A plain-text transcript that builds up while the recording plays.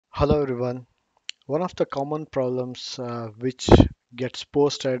Hello everyone. One of the common problems which gets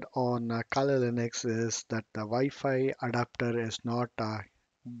posted on Kali Linux is that the Wi-Fi adapter is not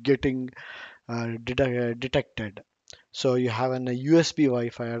getting detected. So you have a USB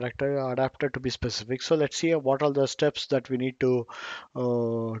Wi-Fi adapter to be specific. So let's see what are the steps that we need to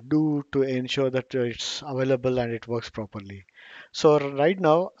do to ensure that it's available and it works properly. So right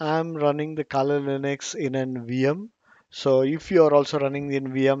now I'm running the Kali Linux in an VM. So if you are also running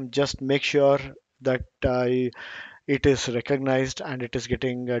in VM, just make sure that it is recognized and it is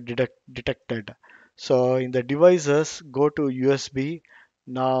getting detected. So in the devices, go to USB.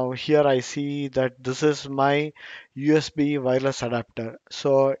 Now here I see that this is my USB wireless adapter.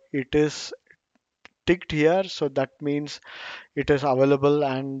 So it is ticked here. So that means it is available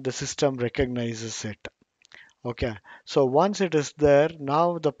and the system recognizes it. Okay. So once it is there,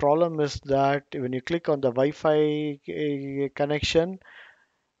 now the problem is that when you click on the Wi-Fi connection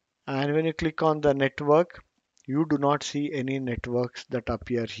and when you click on the network, you do not see any networks that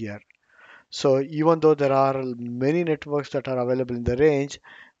appear here. So even though there are many networks that are available in the range,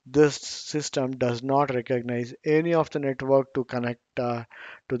 this system does not recognize any of the network to connect to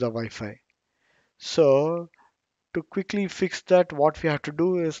the Wi-Fi. So to quickly fix that, what we have to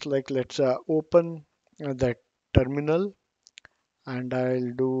do is like let's open the terminal and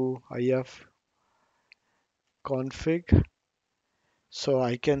I'll do if config. So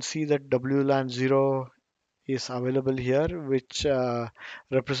I can see that WLAN 0 is available here, which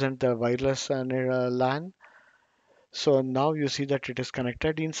represent the wireless and LAN. So now you see that it is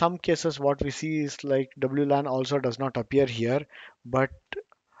connected. In some cases, what we see is like WLAN also does not appear here, but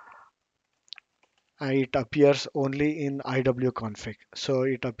it appears only in IW config. So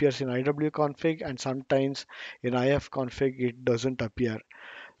it appears in IW config and sometimes in IF config it doesn't appear.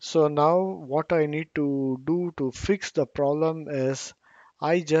 So now what I need to do to fix the problem is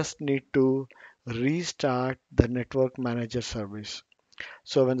I just need to restart the network manager service.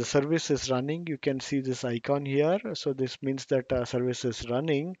 So when the service is running, you can see this icon here. So this means that service is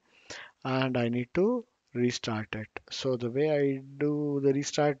running and I need to restart it. So the way I do the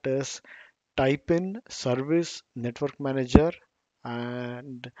restart is type in service network manager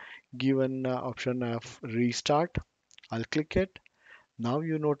and give an option of restart. I'll click it. Now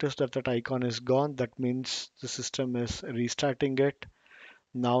you notice that that icon is gone. That means the system is restarting it.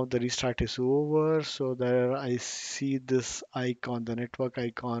 Now the restart is over. So there I see this icon, the network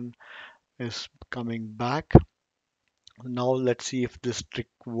icon is coming back. Now let's see if this trick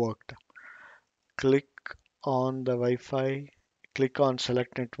worked. Click on the Wi-Fi, click on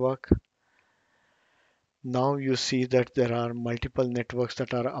select network. Now you see that there are multiple networks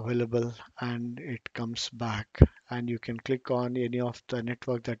that are available and it comes back and you can click on any of the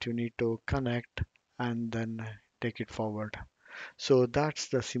network that you need to connect and then take it forward. So that's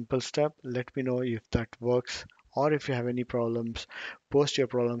the simple step. Let me know if that works or if you have any problems, post your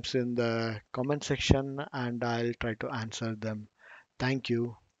problems in the comment section and I'll try to answer them. Thank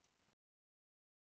you.